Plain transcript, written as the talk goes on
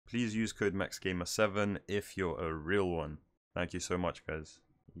Please use code MaxGamer7 if you're a real one. Thank you so much, guys.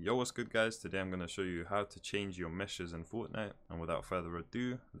 Yo, what's good, guys? Today I'm going to show you how to change your meshes in Fortnite. And without further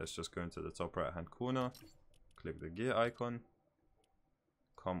ado, let's just go into the top right hand corner, click the gear icon,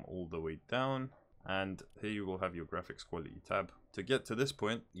 come all the way down, and here you will have your graphics quality tab. To get to this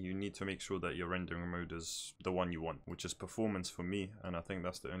point, you need to make sure that your rendering mode is the one you want, which is performance for me, and I think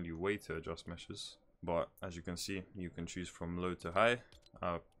that's the only way to adjust meshes. But as you can see, you can choose from low to high.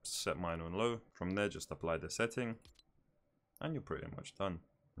 I'll set mine on low. From there, just apply the setting and you're pretty much done.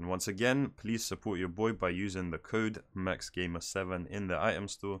 And once again, please support your boy by using the code MaxGamer7 in the item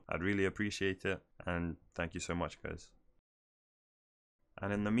store. I'd really appreciate it, and thank you so much, guys.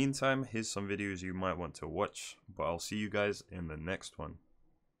 And in the meantime, here's some videos you might want to watch, but I'll see you guys in the next one.